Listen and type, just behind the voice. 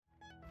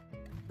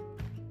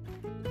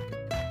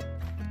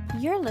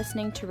You're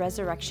listening to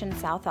Resurrection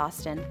South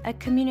Austin, a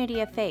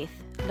community of faith,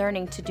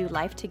 learning to do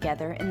life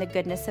together in the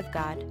goodness of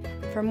God.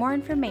 For more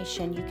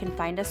information, you can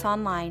find us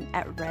online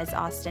at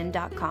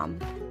resaustin.com.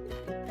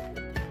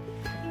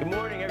 Good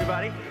morning,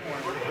 everybody.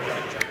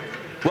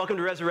 Welcome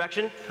to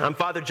Resurrection. I'm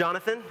Father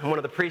Jonathan. I'm one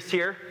of the priests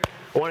here.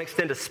 I want to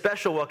extend a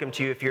special welcome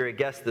to you if you're a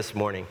guest this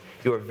morning.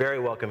 You are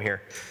very welcome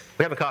here.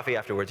 We have a coffee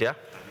afterwards, yeah?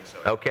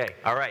 Okay,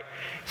 all right.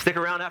 Stick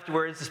around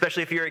afterwards,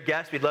 especially if you're a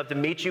guest. We'd love to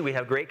meet you. We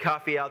have great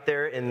coffee out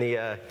there in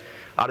the,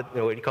 what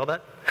do you call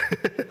that?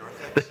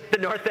 the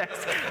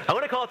Narthex. I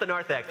want to call it the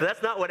Narthex, but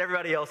that's not what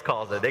everybody else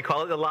calls it. They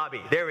call it the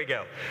lobby. There we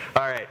go.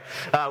 All right.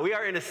 We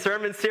are in a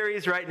sermon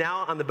series right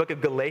now on the book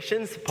of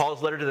Galatians,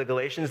 Paul's letter to the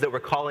Galatians that we're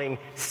calling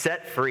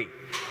Set Free.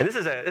 And this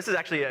is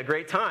actually a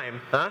great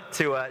time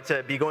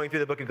to be going through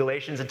the book of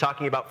Galatians and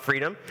talking about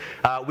freedom.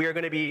 We are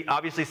going to be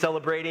obviously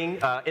celebrating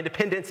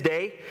Independence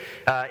Day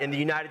in the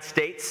United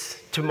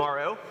States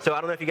tomorrow. So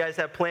I don't know if you guys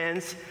have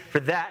plans for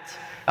that.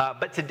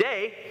 But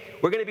today,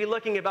 we're going to be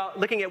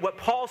looking at what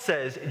Paul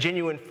says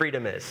genuine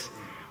freedom is.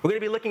 We're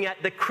going to be looking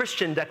at the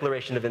Christian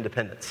Declaration of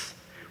Independence.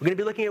 We're going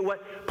to be looking at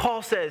what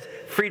Paul says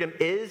freedom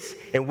is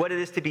and what it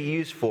is to be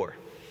used for.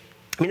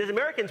 I mean, as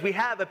Americans, we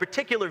have a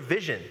particular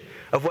vision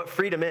of what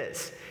freedom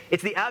is.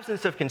 It's the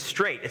absence of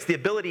constraint. It's the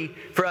ability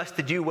for us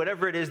to do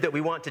whatever it is that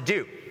we want to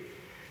do.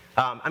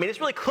 It's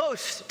really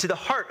close to the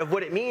heart of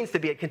what it means to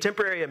be a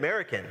contemporary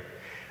American.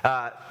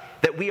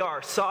 That we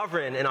are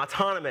sovereign and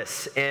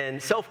autonomous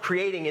and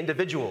self-creating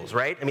individuals,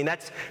 right? I mean,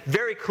 that's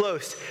very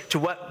close to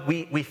what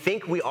we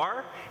think we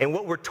are and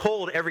what we're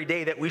told every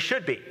day that we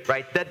should be,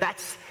 right?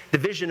 That's the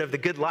vision of the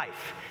good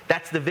life.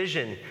 That's the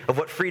vision of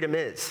what freedom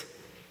is.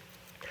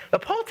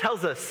 But Paul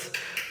tells us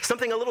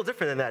something a little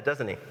different than that,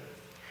 doesn't he?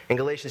 In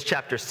Galatians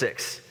chapter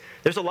 6.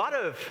 There's a lot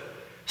of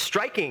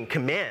striking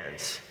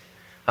commands.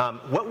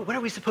 What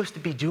are we supposed to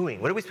be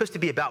doing? What are we supposed to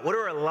be about? What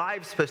are our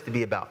lives supposed to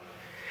be about?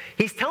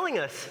 He's telling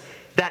us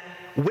that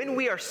when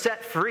we are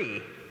set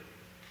free,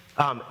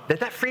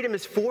 that freedom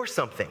is for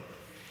something.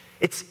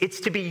 It's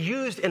to be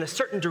used in a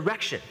certain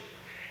direction,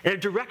 in a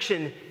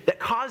direction that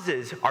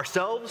causes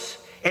ourselves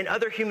and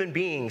other human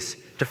beings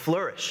to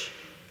flourish.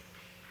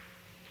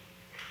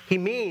 He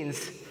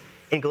means,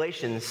 in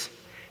Galatians,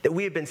 that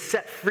we have been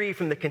set free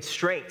from the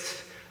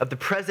constraints of the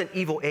present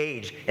evil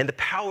age and the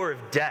power of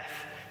death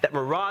that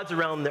marauds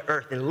around the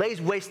earth and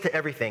lays waste to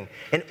everything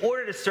in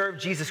order to serve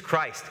Jesus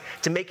Christ,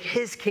 to make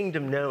his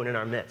kingdom known in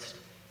our midst.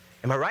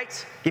 Am I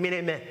right? Give me an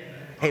amen.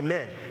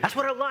 Amen. That's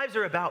what our lives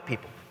are about,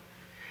 people.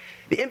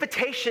 The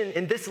invitation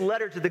in this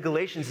letter to the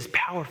Galatians is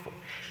powerful.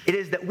 It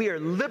is that we are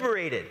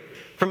liberated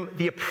from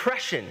the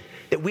oppression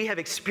that we have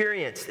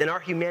experienced in our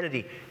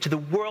humanity to the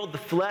world, the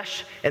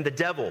flesh, and the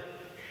devil.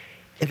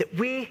 And that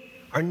we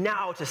are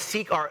now to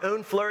seek our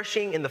own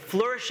flourishing and the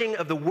flourishing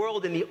of the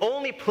world in the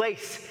only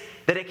place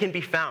that it can be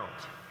found,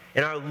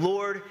 in our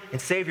Lord and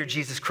Savior,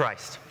 Jesus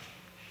Christ.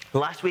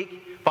 Last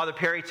week, Father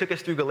Perry took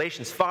us through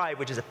Galatians 5,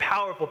 which is a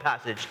powerful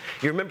passage.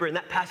 You remember in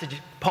that passage,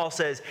 Paul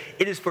says,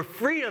 it is for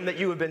freedom that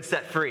you have been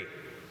set free.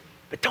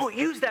 But don't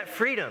use that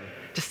freedom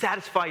to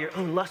satisfy your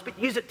own lust, but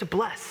use it to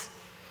bless.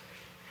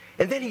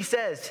 And then he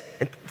says,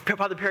 and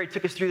Father Perry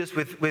took us through this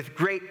with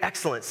great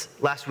excellence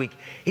last week.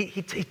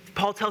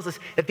 Paul tells us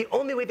that the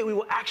only way that we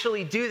will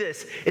actually do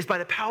this is by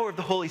the power of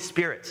the Holy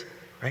Spirit.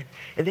 Right?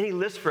 And then he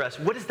lists for us,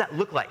 what does that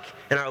look like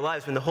in our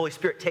lives when the Holy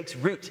Spirit takes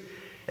root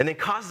and then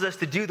causes us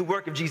to do the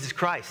work of Jesus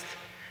Christ?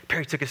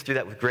 Perry took us through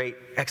that with great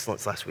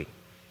excellence last week.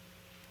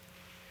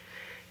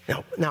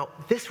 Now,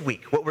 this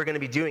week, what we're going to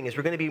be doing is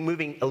we're going to be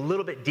moving a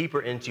little bit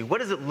deeper into what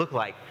does it look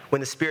like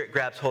when the Spirit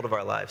grabs hold of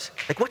our lives?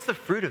 Like, what's the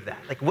fruit of that?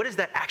 Like, what does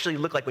that actually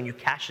look like when you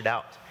cash it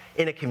out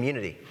in a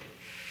community?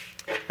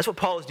 That's what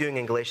Paul is doing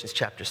in Galatians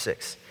chapter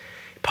 6.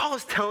 Paul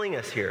is telling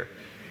us here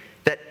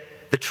that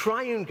the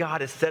triune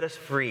God has set us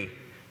free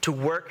to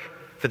work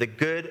for the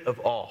good of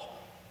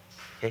all.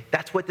 Okay?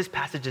 That's what this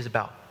passage is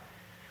about.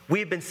 We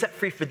have been set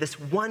free for this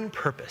one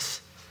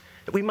purpose,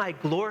 that we might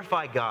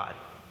glorify God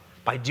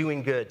by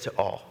doing good to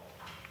all.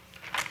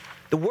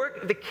 The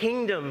work of the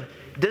kingdom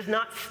does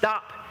not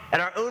stop at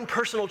our own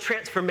personal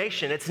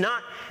transformation. It's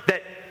not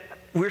that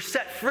we're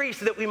set free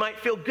so that we might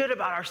feel good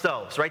about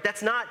ourselves, right?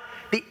 That's not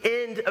the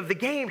end of the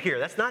game here.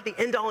 That's not the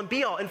end all and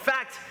be all. In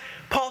fact,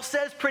 Paul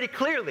says pretty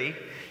clearly,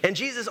 and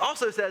Jesus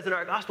also says in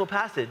our gospel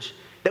passage,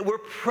 that we're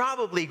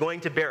probably going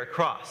to bear a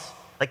cross.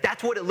 Like,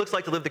 that's what it looks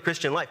like to live the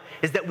Christian life,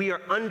 is that we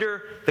are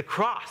under the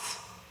cross.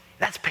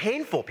 That's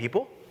painful,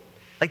 people.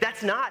 Like,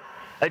 that's not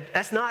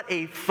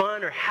a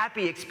fun or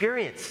happy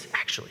experience,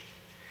 actually.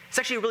 It's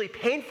actually a really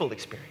painful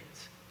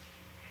experience.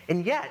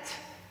 And yet,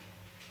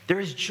 there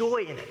is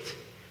joy in it.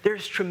 There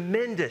is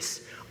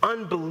tremendous,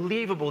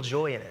 unbelievable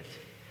joy in it.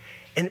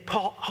 And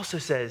Paul also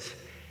says,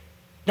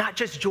 not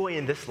just joy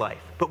in this life,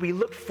 but we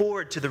look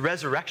forward to the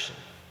resurrection,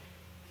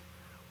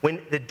 when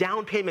the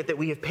down payment that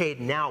we have paid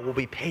now will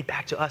be paid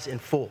back to us in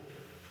full.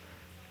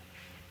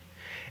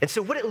 And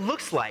so what it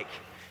looks like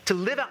to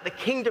live out the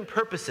kingdom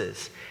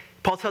purposes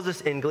Paul tells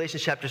us in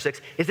Galatians chapter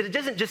 6, is that it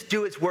doesn't just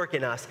do its work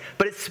in us,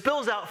 but it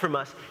spills out from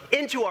us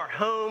into our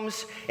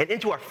homes and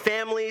into our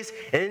families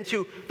and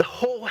into the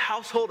whole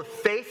household of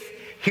faith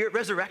here at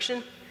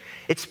Resurrection.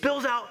 It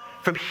spills out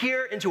from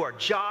here into our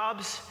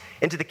jobs,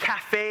 into the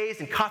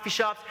cafes and coffee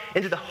shops,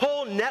 into the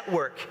whole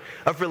network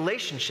of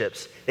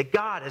relationships that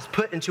God has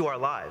put into our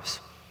lives.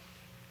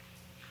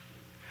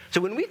 So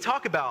when we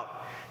talk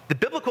about the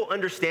biblical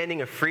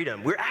understanding of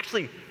freedom, we're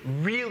actually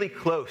really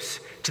close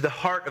to the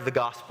heart of the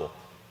gospel.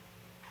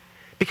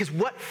 Because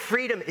what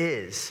freedom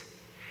is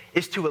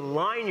to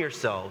align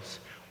yourselves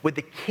with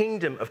the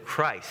kingdom of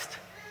Christ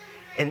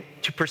and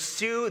to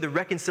pursue the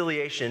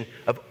reconciliation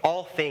of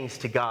all things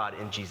to God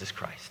in Jesus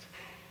Christ.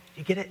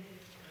 You get it?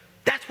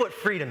 That's what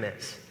freedom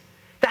is.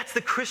 That's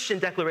the Christian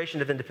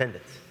Declaration of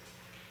Independence.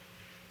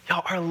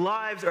 Y'all, our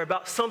lives are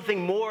about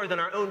something more than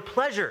our own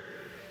pleasure.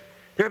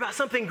 They're about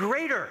something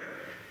greater.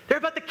 They're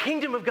about the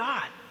kingdom of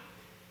God.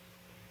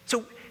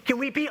 So can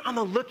we be on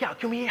the lookout?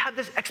 Can we have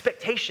this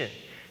expectation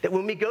that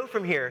when we go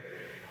from here,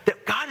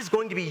 that God is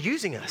going to be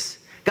using us?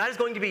 God is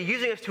going to be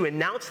using us to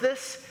announce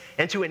this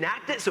and to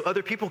enact it so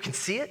other people can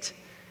see it.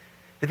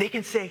 That they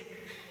can say,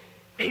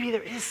 maybe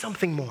there is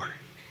something more.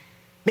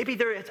 Maybe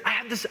there is, I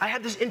have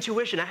this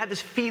intuition, I have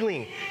this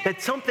feeling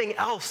that something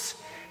else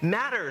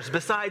matters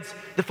besides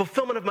the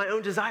fulfillment of my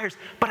own desires,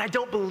 but I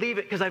don't believe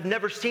it because I've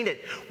never seen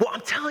it. Well,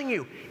 I'm telling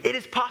you, it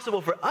is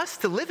possible for us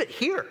to live it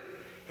here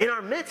in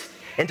our midst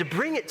and to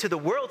bring it to the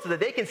world so that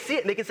they can see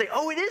it and they can say,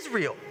 oh, it is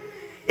real.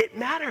 It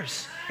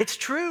matters. It's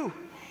true.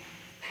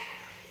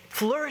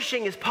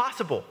 Flourishing is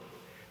possible.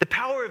 The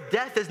power of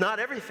death is not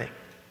everything.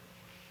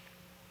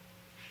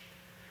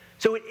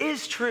 So it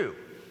is true.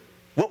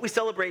 What we're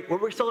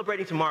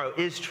celebrating tomorrow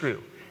is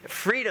true.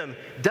 Freedom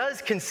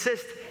does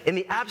consist in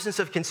the absence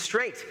of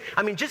constraint.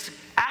 I mean, just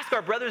ask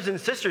our brothers and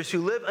sisters who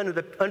live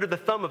under the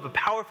thumb of a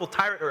powerful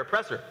tyrant or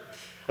oppressor.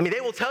 I mean,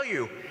 they will tell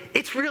you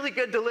it's really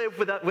good to live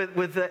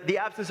with the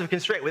absence of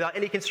constraint, without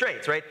any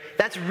constraints, right?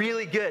 That's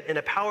really good and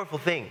a powerful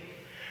thing.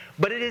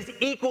 But it is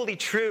equally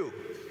true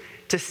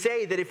to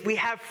say that if we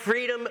have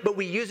freedom, but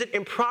we use it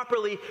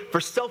improperly for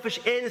selfish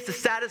ends to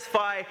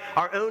satisfy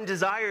our own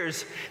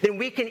desires, then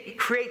we can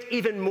create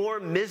even more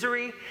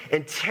misery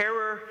and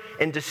terror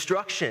and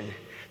destruction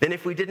than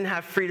if we didn't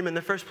have freedom in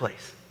the first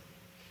place.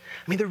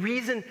 I mean, the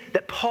reason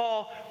that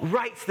Paul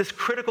writes this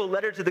critical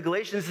letter to the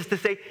Galatians is to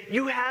say,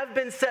 you have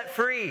been set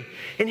free,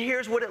 and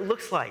here's what it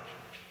looks like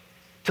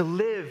to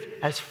live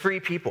as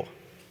free people.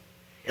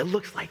 It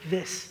looks like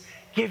this.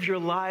 Give your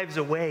lives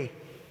away.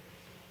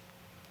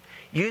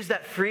 Use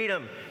that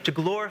freedom to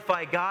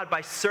glorify God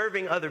by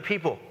serving other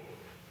people.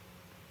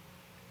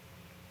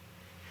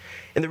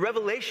 In the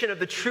revelation of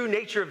the true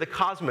nature of the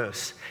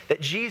cosmos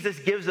that Jesus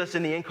gives us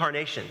in the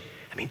incarnation,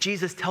 I mean,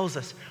 Jesus tells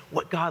us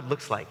what God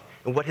looks like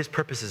and what his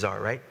purposes are,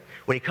 right?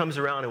 When he comes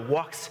around and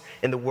walks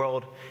in the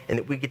world, and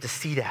that we get to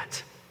see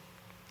that.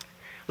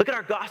 Look at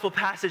our gospel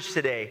passage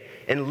today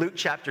in Luke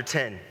chapter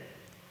 10.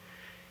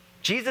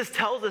 Jesus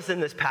tells us in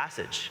this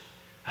passage,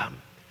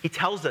 he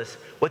tells us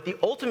what the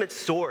ultimate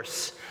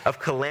source of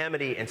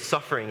calamity and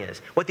suffering is,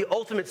 what the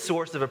ultimate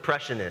source of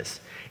oppression is.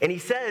 And he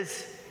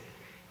says,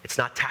 it's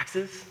not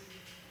taxes.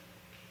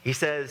 He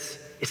says,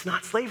 it's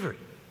not slavery.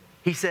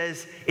 He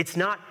says, it's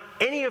not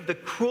any of the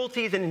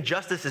cruelties and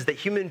injustices that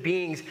human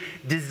beings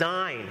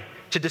design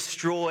to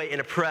destroy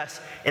and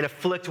oppress and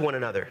afflict one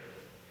another.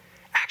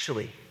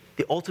 Actually,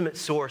 the ultimate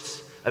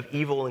source of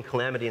evil and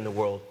calamity in the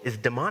world is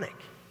demonic.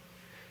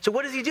 So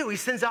what does he do? He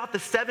sends out the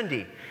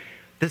 70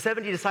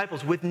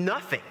 disciples with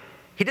nothing.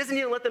 He doesn't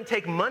even let them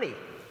take money.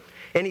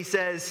 And he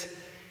says,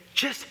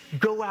 just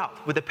go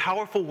out with the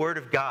powerful word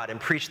of God and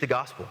preach the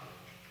gospel.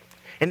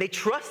 And they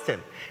trust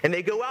him. And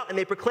they go out and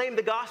they proclaim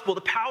the gospel,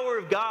 the power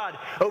of God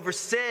over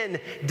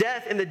sin,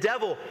 death, and the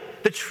devil,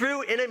 the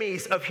true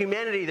enemies of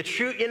humanity, the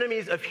true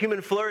enemies of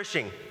human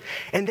flourishing.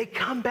 And they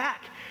come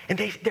back and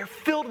they're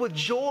filled with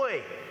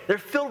joy. They're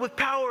filled with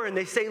power. And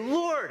they say,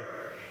 Lord,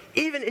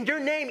 even in your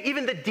name,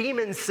 even the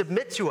demons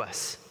submit to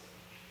us.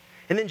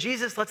 And then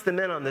Jesus lets them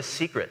in on this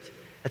secret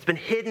that's been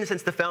hidden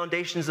since the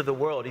foundations of the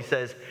world. He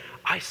says,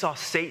 I saw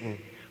Satan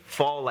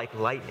fall like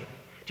lightning.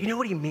 Do you know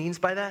what he means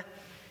by that?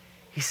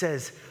 He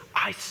says,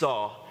 I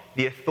saw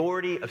the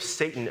authority of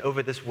Satan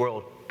over this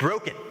world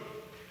broken.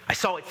 I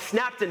saw it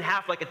snapped in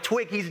half like a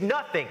twig. He's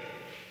nothing.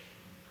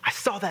 I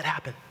saw that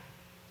happen.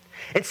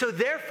 And so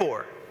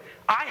therefore,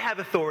 I have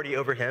authority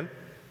over him,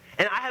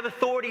 and I have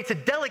authority to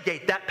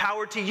delegate that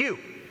power to you.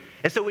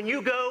 And so when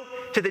you go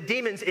to the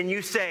demons and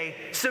you say,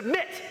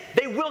 submit,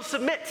 they will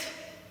submit.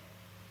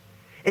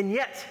 And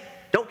yet,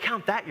 don't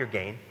count that your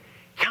gain.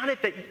 Count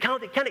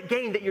it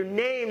gain that your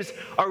names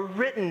are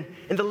written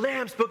in the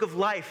Lamb's book of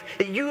life,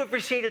 that you have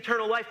received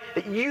eternal life,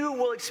 that you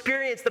will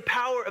experience the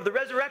power of the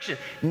resurrection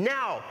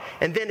now.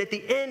 And then at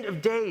the end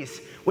of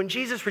days, when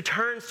Jesus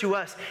returns to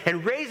us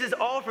and raises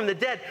all from the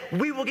dead,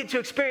 we will get to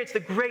experience the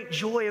great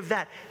joy of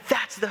that.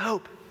 That's the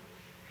hope.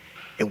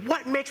 And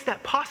what makes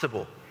that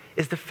possible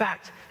is the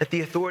fact that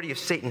the authority of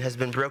Satan has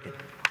been broken.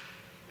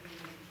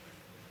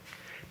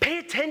 Pay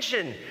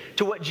attention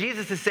to what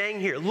Jesus is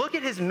saying here. Look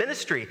at his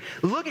ministry.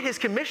 Look at his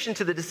commission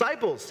to the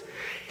disciples.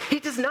 He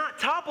does not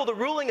topple the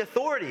ruling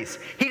authorities.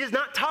 He does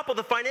not topple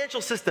the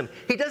financial system.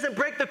 He doesn't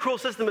break the cruel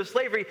system of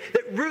slavery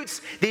that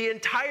roots the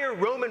entire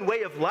Roman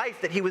way of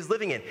life that he was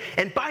living in.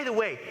 And by the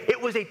way, it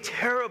was a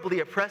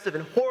terribly oppressive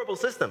and horrible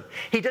system.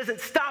 He doesn't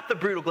stop the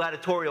brutal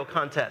gladiatorial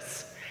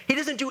contests. He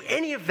doesn't do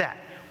any of that.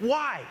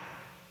 Why?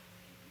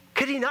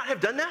 Could he not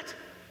have done that?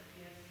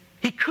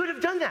 He could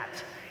have done that.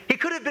 He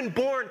could have been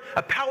born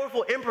a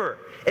powerful emperor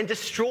and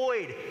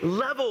destroyed,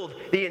 leveled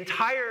the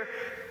entire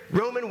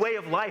Roman way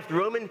of life, the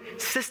Roman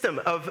system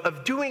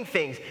of doing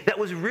things that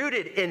was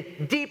rooted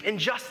in deep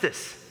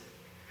injustice.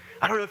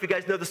 I don't know if you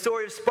guys know the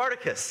story of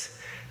Spartacus.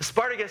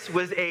 Spartacus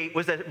was a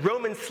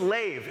Roman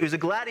slave. He was a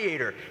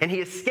gladiator, and he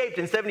escaped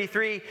in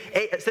 73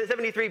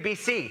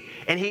 BC.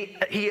 And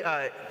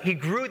he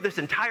grew this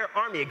entire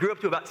army. It grew up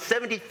to about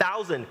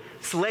 70,000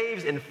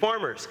 slaves and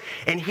farmers.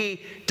 And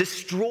he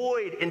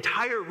destroyed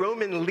entire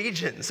Roman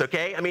legions,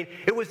 okay? I mean,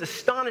 it was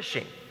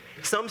astonishing.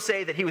 Some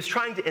say that he was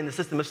trying to end the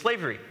system of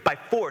slavery by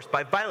force,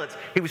 by violence.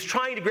 He was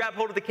trying to grab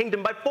hold of the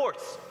kingdom by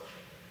force.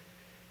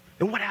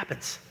 And what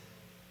happens?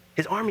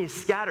 His army is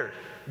scattered,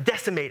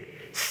 decimated.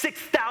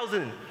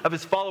 6,000 of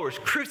his followers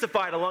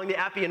crucified along the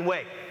Appian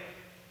Way.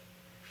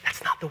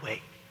 That's not the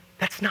way.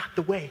 That's not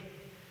the way.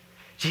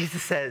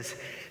 Jesus says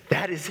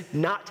that is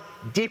not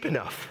deep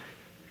enough.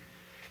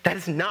 That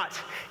is not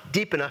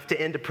deep enough to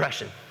end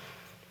oppression.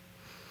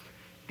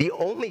 The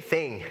only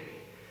thing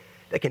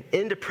that can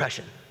end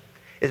oppression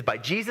is by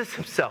Jesus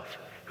himself,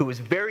 who is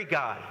very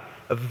God,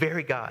 a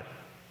very God,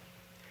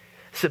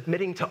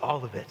 submitting to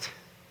all of it,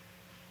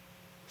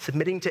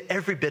 submitting to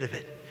every bit of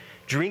it,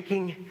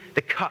 drinking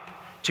the cup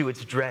to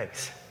its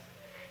dregs,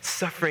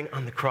 suffering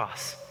on the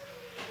cross.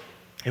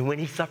 And when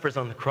he suffers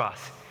on the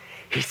cross,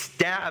 he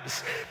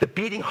stabs the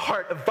beating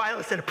heart of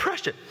violence and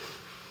oppression.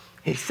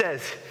 He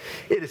says,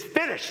 "It is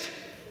finished.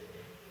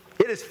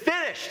 It is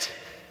finished."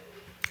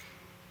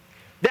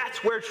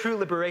 That's where true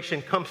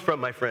liberation comes from,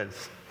 my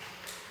friends.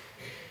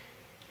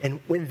 And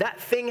when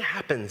that thing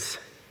happens,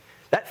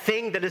 that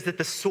thing that is at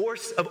the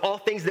source of all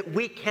things that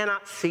we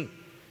cannot see,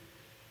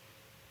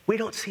 we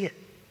don't see it.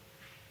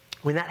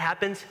 When that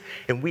happens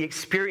and we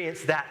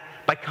experience that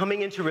by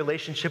coming into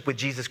relationship with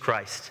Jesus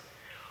Christ,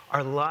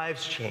 our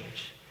lives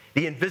change.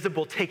 The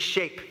invisible takes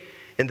shape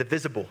in the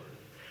visible.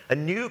 A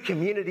new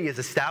community is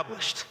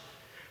established,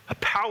 a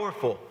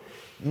powerful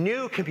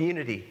new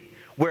community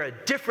where a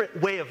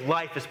different way of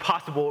life is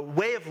possible, a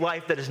way of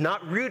life that is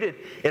not rooted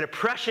in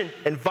oppression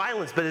and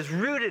violence, but is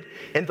rooted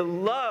in the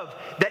love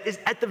that is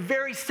at the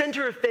very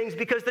center of things,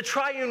 because the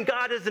triune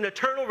God is an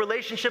eternal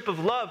relationship of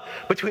love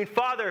between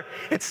Father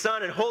and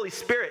Son and Holy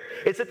Spirit.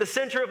 It's at the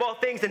center of all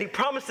things, and he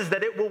promises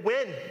that it will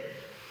win.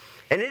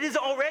 And it is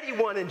already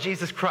won in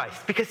Jesus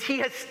Christ, because he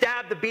has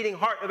stabbed the beating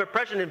heart of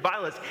oppression and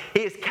violence.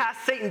 He has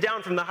cast Satan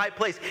down from the high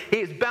place. He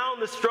has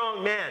bound the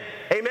strong man.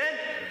 Amen?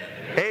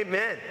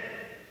 Amen.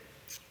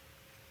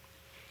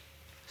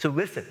 So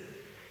listen,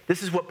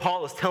 this is what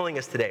Paul is telling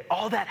us today.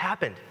 All that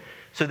happened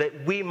so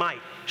that we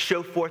might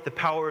show forth the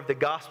power of the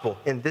gospel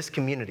in this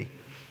community.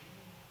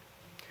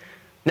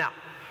 Now,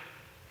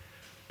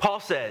 Paul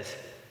says,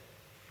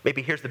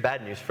 maybe here's the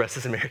bad news for us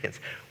as Americans.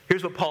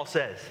 Here's what Paul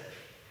says.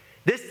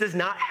 This does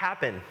not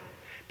happen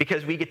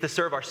because we get to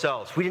serve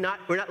ourselves. We're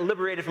not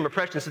liberated from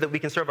oppression so that we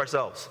can serve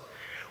ourselves.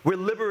 We're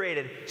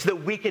liberated so that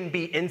we can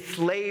be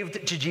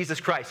enslaved to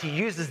Jesus Christ. He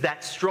uses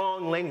that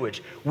strong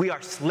language. We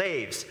are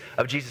slaves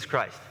of Jesus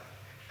Christ.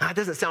 Now, that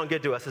doesn't sound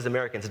good to us as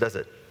Americans, does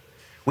it?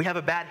 We have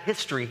a bad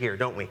history here,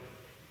 don't we?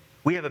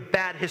 We have a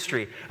bad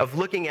history of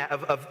looking at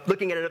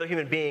another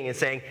human being and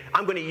saying,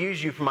 "I'm going to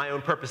use you for my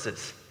own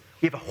purposes."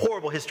 We have a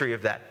horrible history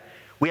of that.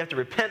 We have to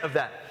repent of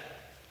that,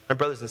 my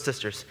brothers and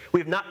sisters. We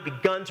have not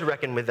begun to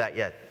reckon with that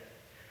yet.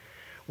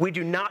 We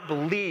do not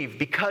believe,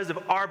 because of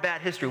our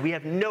bad history, we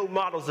have no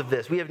models of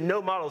this. We have no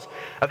models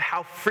of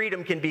how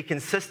freedom can be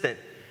consistent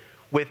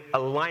with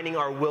aligning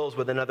our wills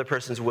with another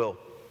person's will.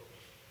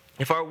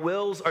 If our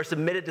wills are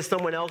submitted to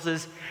someone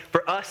else's,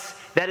 for us,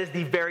 that is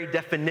the very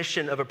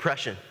definition of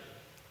oppression.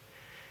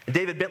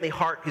 David Bentley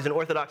Hart, who's an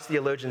Orthodox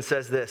theologian,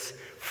 says this: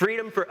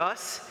 freedom for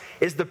us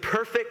is the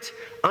perfect,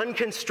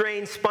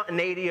 unconstrained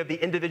spontaneity of the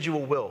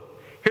individual will.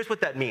 Here's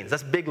what that means.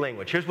 That's big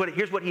language. Here's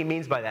what he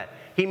means by that.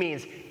 He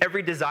means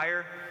every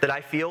desire that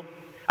I feel,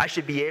 I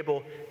should be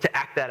able to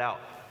act that out.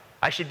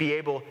 I should be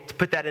able to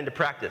put that into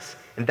practice.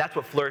 And that's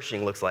what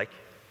flourishing looks like.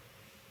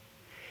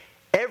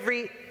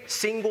 Every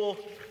single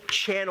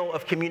channel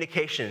of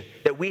communication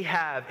that we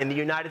have in the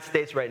United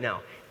States right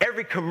now,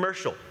 every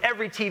commercial,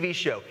 every TV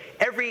show,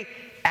 every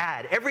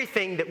ad,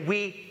 everything that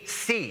we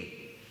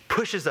see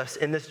pushes us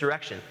in this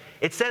direction.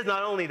 It says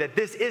not only that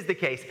this is the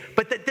case,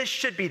 but that this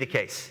should be the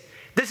case.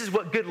 This is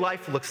what good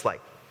life looks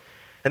like.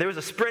 And there was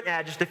a Sprint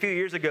ad just a few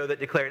years ago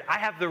that declared, "I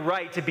have the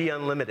right to be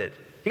unlimited."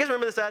 You guys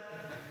remember this ad?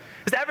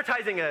 It's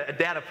advertising a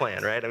data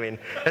plan, right? I mean,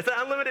 it's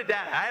unlimited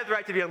data. I have the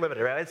right to be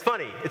unlimited, right? It's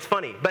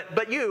funny.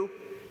 But you,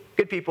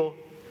 good people,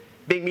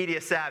 being media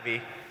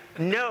savvy,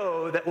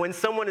 know that when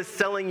someone is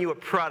selling you a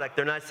product,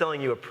 they're not selling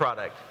you a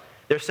product.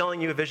 they're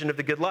selling you a vision of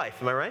the good life.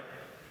 Am I right?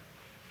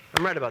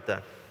 I'm right about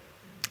that.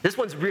 This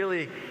one's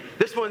really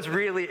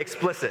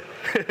explicit.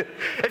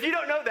 If you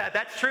don't know that,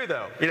 that's true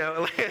though. You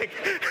know, like,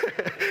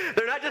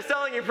 they're not just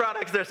selling you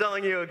products, they're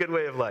selling you a good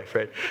way of life,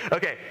 right?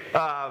 Okay,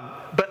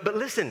 but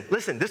listen,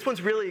 this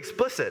one's really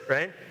explicit,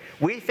 right?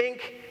 We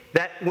think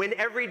that when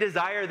every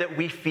desire that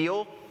we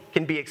feel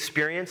can be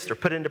experienced or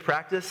put into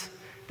practice,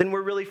 then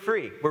we're really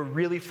free, we're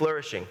really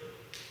flourishing.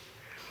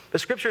 But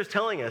Scripture is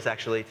telling us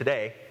actually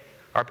today,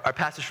 our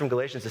passage from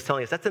Galatians is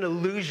telling us that's an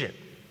illusion.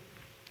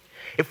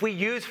 If we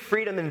use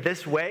freedom in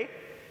this way,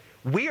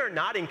 we are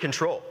not in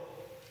control.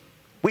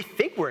 We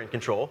think we're in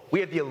control.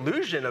 We have the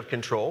illusion of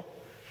control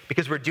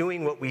because we're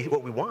doing what we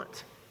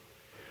want.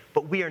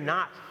 But we are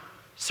not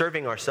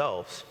serving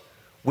ourselves.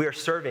 We are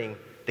serving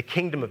the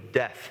kingdom of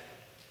death.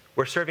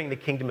 We're serving the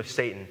kingdom of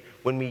Satan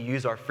when we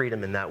use our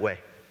freedom in that way.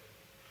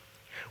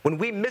 When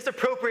we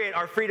misappropriate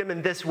our freedom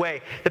in this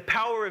way, the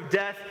power of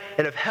death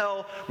and of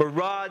hell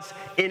marauds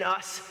in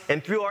us,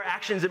 and through our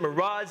actions it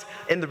marauds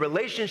in the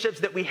relationships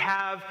that we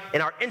have, in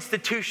our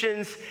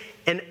institutions,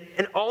 and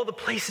in all the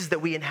places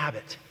that we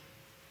inhabit.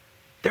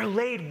 They're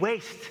laid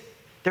waste.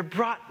 They're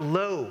brought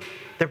low.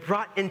 They're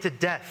brought into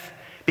death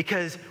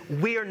because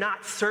we are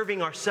not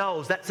serving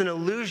ourselves. That's an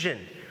illusion.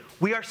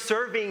 We are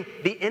serving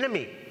the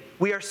enemy.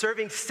 We are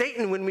serving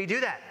Satan when we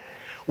do that.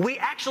 We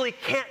actually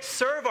can't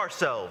serve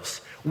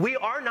ourselves. We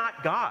are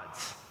not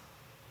gods.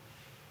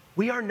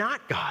 We are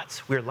not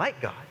gods. We're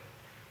like God,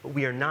 but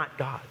we are not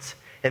gods.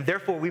 And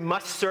therefore, we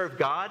must serve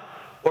God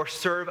or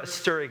serve a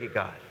surrogate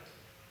God.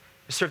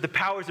 We'll serve the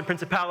powers and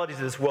principalities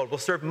of this world. We'll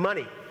serve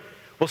money.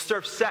 We'll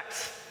serve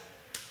sex.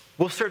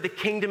 We'll serve the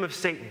kingdom of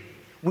Satan.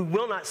 We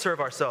will not serve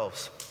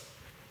ourselves.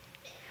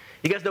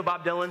 You guys know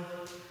Bob Dylan?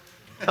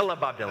 I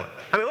love Bob Dylan.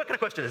 I mean, what kind of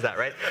question is that,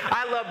 right?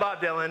 I love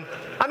Bob Dylan.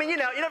 I mean, you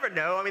never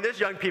know. I mean, there's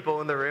young people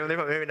in the room. They've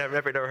maybe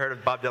never heard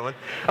of Bob Dylan.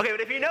 Okay, but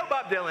if you know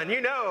Bob Dylan,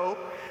 you know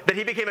that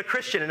he became a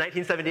Christian in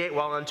 1978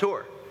 while on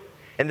tour.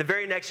 And the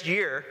very next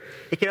year,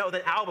 he came out with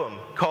an album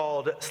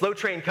called Slow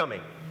Train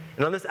Coming.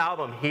 And on this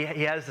album, he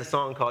has a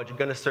song called You're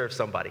Gonna Serve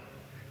Somebody.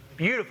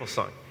 Beautiful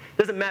song. It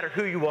doesn't matter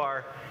who you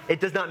are. It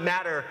does not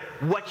matter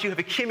what you have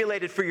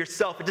accumulated for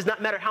yourself. It does not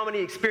matter how many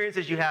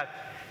experiences you have.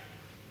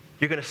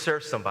 You're gonna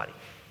serve somebody.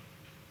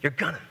 You're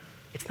gonna.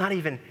 It's not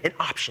even an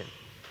option.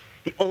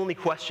 The only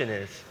question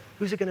is,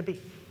 who's it gonna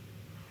be?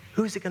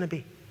 Who's it gonna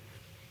be?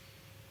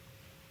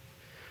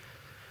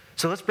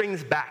 So let's bring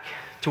this back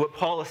to what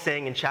Paul is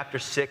saying in chapter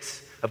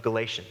 6 of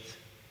Galatians.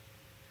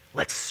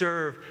 Let's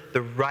serve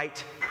the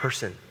right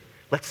person.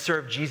 Let's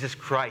serve Jesus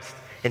Christ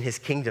and his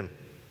kingdom.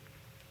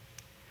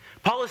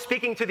 Paul is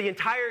speaking to the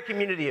entire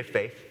community of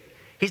faith.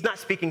 He's not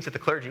speaking to the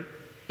clergy.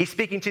 He's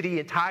speaking to the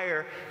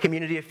entire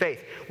community of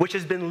faith, which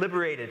has been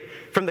liberated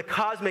from the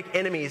cosmic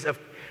enemies of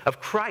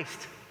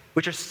Christ,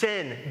 which are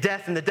sin,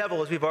 death, and the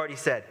devil, as we've already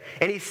said.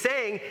 And he's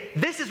saying,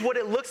 this is what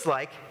it looks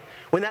like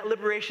when that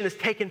liberation has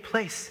taken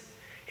place.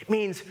 It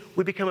means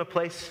we become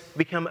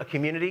a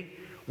community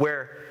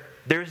where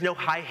there is no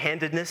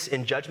high-handedness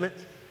in judgment,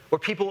 where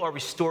people are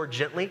restored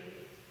gently.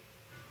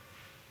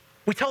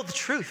 We tell the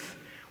truth.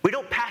 We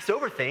don't pass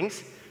over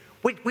things.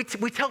 We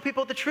tell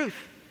people the truth.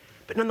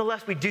 But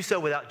nonetheless, we do so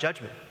without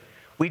judgment.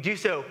 We do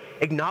so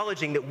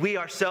acknowledging that we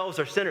ourselves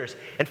are sinners.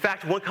 In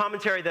fact, one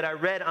commentary that I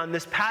read on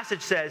this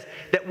passage says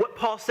that what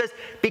Paul says,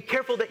 be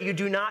careful that you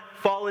do not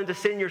fall into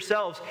sin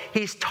yourselves.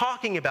 He's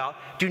talking about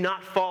do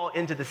not fall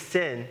into the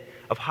sin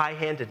of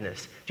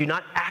high-handedness. Do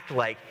not act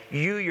like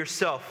you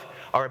yourself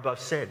are above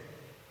sin.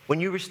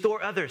 When you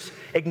restore others,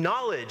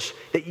 acknowledge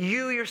that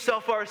you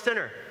yourself are a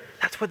sinner.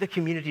 That's what the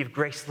community of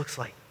grace looks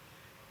like.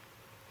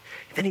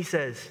 And then he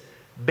says,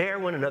 bear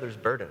one another's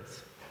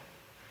burdens.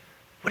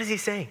 What is he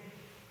saying?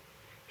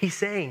 He's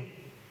saying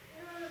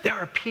there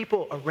are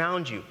people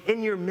around you,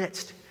 in your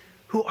midst,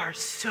 who are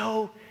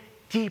so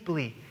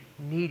deeply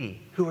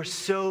needy, who are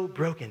so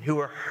broken, who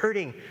are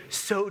hurting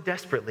so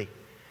desperately.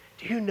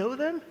 Do you know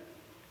them?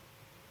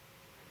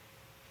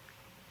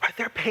 Are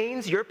their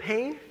pains your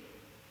pain?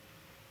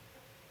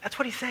 That's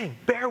what he's saying.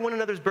 Bear one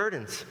another's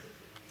burdens.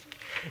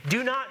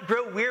 Do not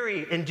grow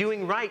weary in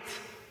doing right.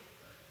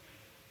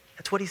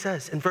 That's what he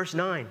says in verse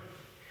 9.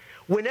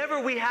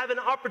 Whenever we have an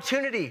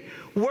opportunity,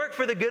 work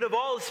for the good of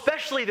all,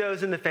 especially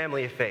those in the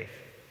family of faith.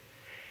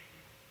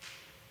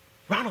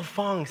 Ronald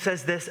Fong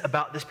says this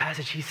about this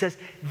passage. He says,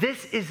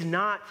 this is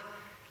not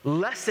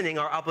lessening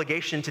our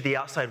obligation to the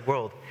outside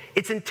world.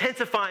 It's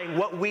intensifying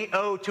what we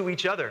owe to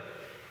each other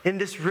in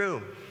this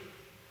room.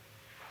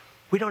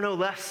 We don't owe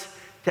less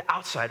to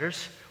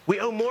outsiders. We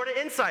owe more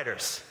to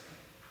insiders.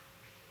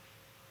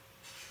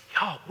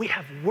 Y'all, we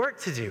have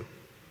work to do.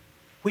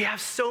 We have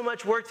so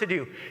much work to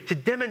do to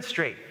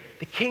demonstrate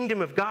the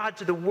kingdom of God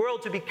to the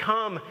world, to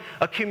become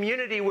a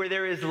community where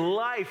there is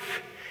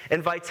life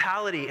and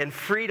vitality and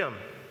freedom,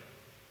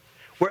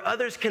 where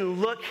others can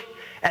look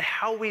at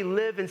how we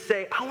live and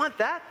say, I want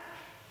that.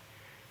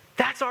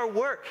 That's our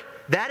work.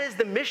 That is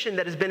the mission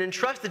that has been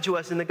entrusted to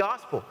us in the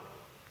gospel.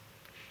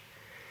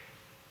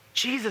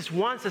 Jesus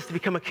wants us to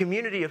become a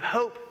community of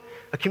hope,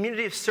 a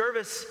community of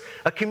service,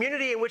 a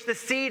community in which the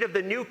seed of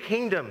the new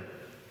kingdom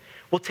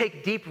will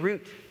take deep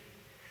root.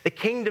 The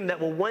kingdom that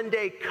will one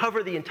day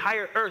cover the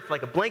entire earth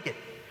like a blanket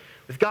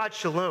with God's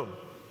shalom.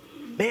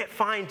 May it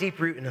find deep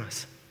root in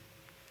us.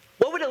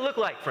 What would it look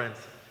like, friends,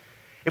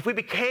 if we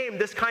became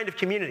this kind of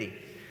community?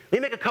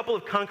 Let me make a couple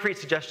of concrete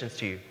suggestions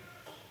to you.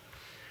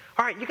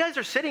 All right, you guys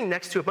are sitting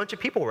next to a bunch of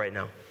people right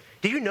now.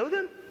 Do you know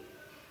them?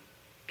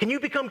 Can you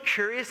become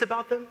curious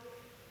about them?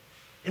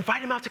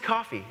 Invite them out to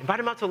coffee. Invite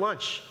them out to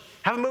lunch.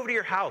 Have them over to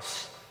your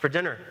house for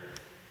dinner.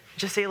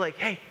 Just say like,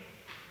 hey,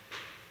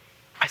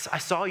 I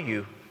saw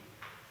you,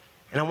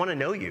 and I want to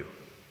know you.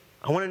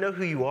 I want to know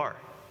who you are.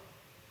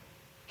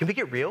 Can we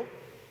get real?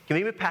 Can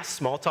we move past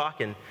small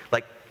talk and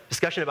like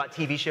discussion about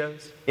TV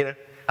shows? You know,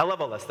 I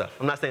love all that stuff.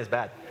 I'm not saying it's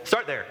bad.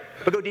 Start there,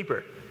 but go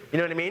deeper. You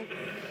know what I mean?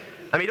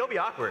 Don't be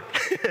awkward.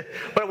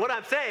 But what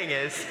I'm saying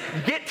is,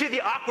 get to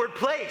the awkward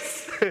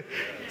place.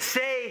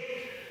 Say,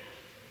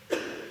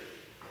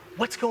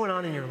 what's going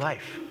on in your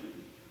life?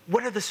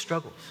 What are the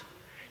struggles?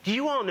 Do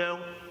you all know,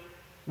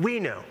 we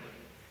know,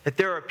 that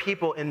there are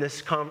people in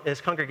this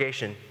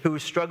congregation who are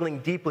struggling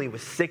deeply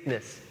with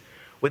sickness,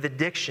 with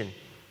addiction,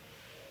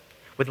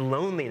 with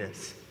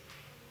loneliness,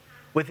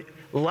 with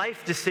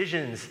life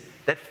decisions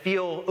that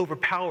feel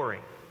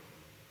overpowering.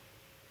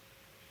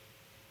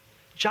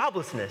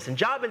 Joblessness and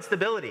job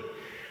instability.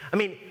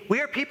 We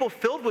are people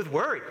filled with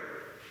worry.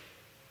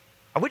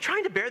 Are we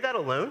trying to bear that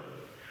alone?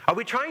 Are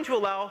we trying to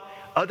allow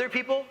other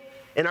people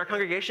in our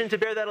congregation to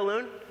bear that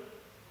alone?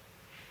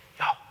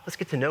 Y'all, let's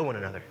get to know one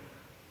another.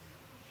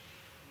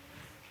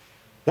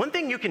 One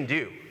thing you can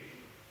do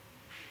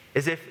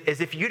is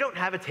if you don't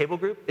have a table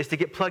group, is to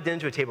get plugged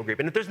into a table group.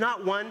 And if there's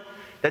not one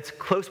that's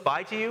close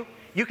by to you,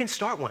 you can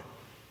start one.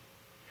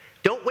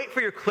 Don't wait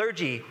for your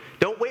clergy.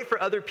 Don't wait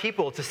for other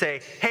people to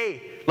say,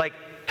 hey,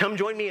 come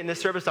join me in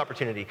this service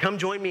opportunity. Come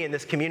join me in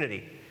this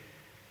community.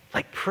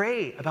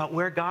 Pray about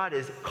where God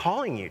is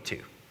calling you to.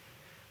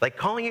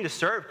 Calling you to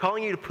serve,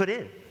 calling you to put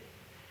in.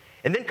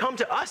 And then come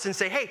to us and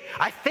say, hey,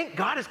 I think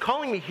God is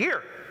calling me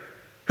here.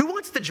 Who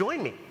wants to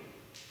join me?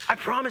 I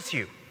promise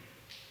you,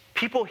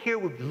 people here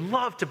would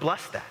love to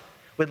bless that,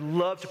 would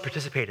love to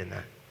participate in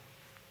that.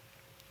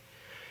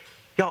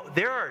 Y'all,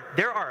 there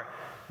are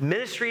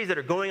ministries that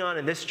are going on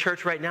in this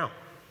church right now.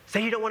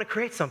 Say you don't want to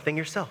create something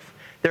yourself.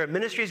 There are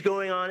ministries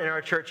going on in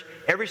our church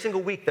every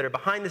single week that are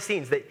behind the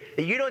scenes that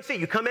you don't see.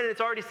 You come in and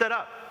it's already set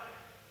up.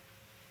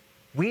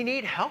 We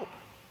need help.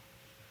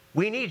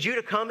 We need you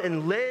to come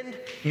and lend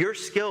your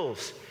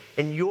skills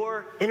and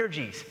your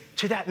energies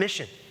to that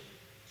mission.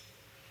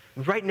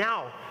 Right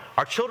now,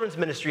 our children's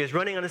ministry is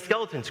running on a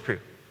skeletons crew.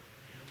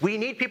 We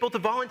need people to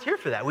volunteer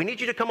for that. We need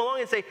you to come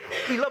along and say,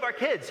 we love our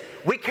kids.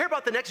 We care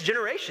about the next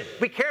generation.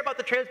 We care about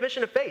the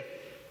transmission of faith.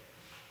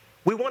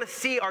 We want to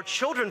see our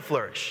children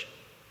flourish.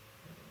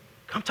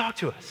 Come talk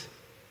to us.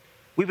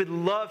 We would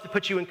love to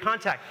put you in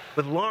contact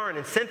with Lauren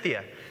and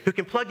Cynthia, who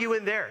can plug you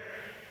in there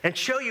and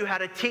show you how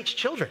to teach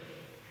children.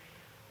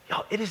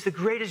 Y'all, it is the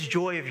greatest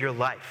joy of your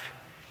life.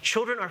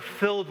 Children are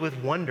filled with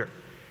wonder.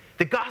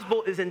 The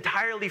gospel is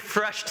entirely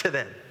fresh to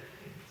them.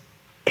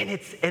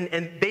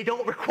 And they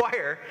don't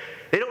require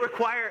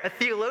a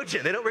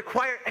theologian. They don't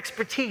require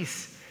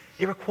expertise.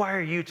 They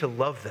require you to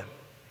love them.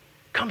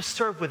 Come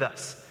serve with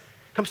us.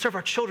 Come serve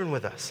our children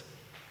with us.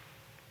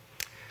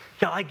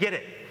 Y'all, I get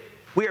it.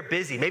 We are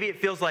busy. Maybe it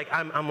feels like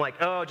I'm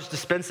just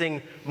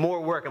dispensing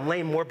more work. I'm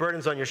laying more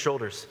burdens on your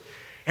shoulders.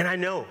 And I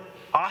know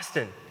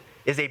Austin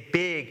is a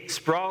big,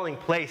 sprawling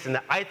place, and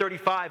the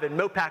I-35 and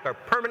Mopac are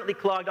permanently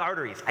clogged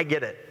arteries. I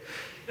get it.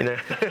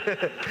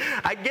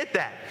 I get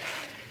that.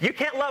 You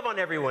can't love on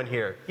everyone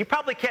here. You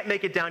probably can't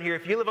make it down here.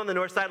 If you live on the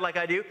north side like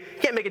I do, you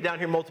can't make it down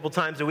here multiple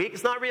times a week.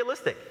 It's not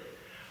realistic.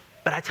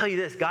 But I tell you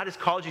this, God has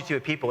called you to a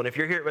people, and if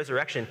you're here at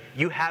Resurrection,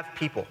 you have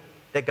people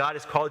that God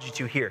has called you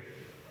to here.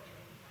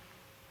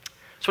 I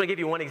just want to give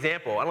you one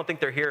example. I don't think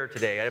they're here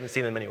today. I haven't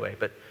seen them anyway.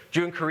 But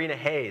Drew and Karina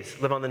Hayes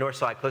live on the north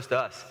side close to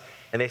us.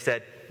 And they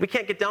said, we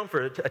can't get down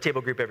for a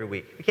table group every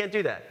week. We can't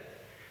do that.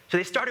 So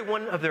they started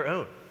one of their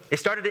own. They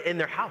started it in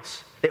their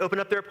house. They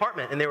opened up their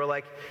apartment, and they were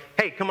like,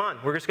 hey, come on.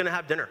 We're just going to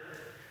have dinner.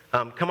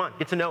 Come on.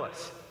 Get to know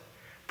us.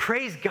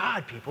 Praise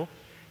God, people.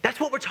 That's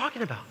what we're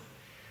talking about.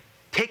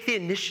 Take the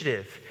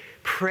initiative.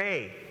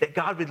 Pray that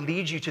God would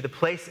lead you to the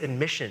place and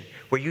mission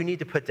where you need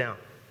to put down.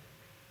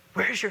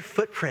 Where's your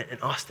footprint in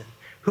Austin?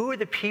 Who are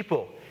the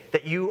people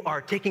that you are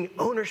taking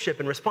ownership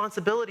and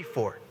responsibility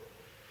for?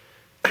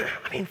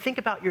 Think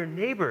about your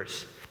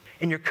neighbors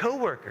and your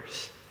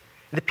coworkers,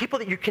 and the people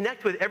that you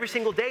connect with every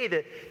single day,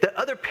 the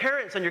other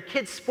parents on your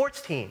kids'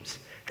 sports teams,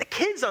 the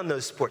kids on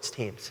those sports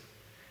teams.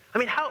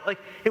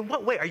 In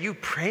what way are you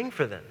praying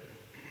for them?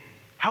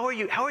 How are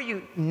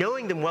you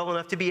knowing them well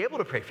enough to be able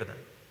to pray for them?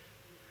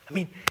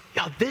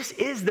 Y'all, this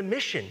is the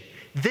mission.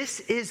 This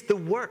is the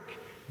work.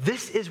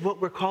 This is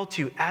what we're called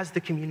to as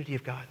the community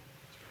of God.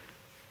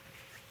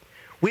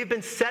 We've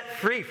been set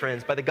free,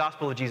 friends, by the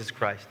gospel of Jesus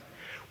Christ.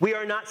 We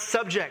are not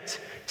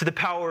subject to the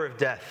power of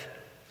death.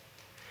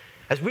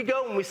 As we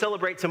go and we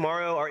celebrate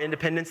tomorrow our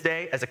Independence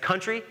Day as a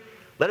country,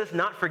 let us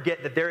not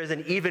forget that there is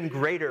an even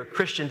greater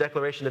Christian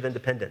Declaration of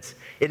Independence.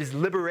 It is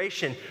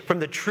liberation from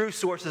the true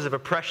sources of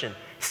oppression,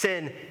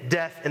 sin,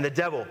 death, and the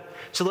devil.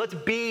 So let's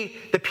be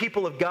the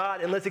people of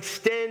God, and let's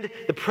extend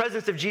the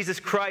presence of Jesus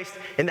Christ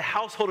in the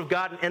household of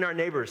God and in our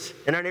neighbors,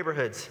 in our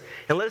neighborhoods.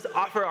 And let us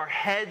offer our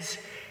heads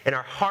and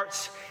our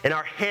hearts and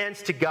our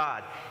hands to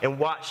God and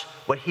watch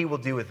what He will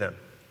do with them.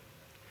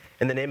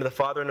 In the name of the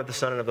Father, and of the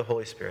Son, and of the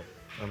Holy Spirit.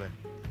 Amen.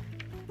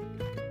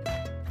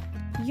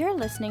 You're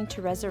listening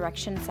to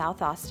Resurrection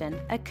South Austin,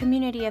 a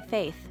community of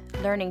faith,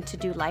 learning to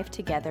do life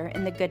together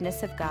in the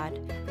goodness of God.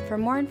 For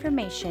more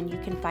information, you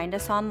can find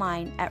us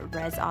online at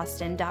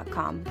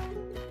resaustin.com.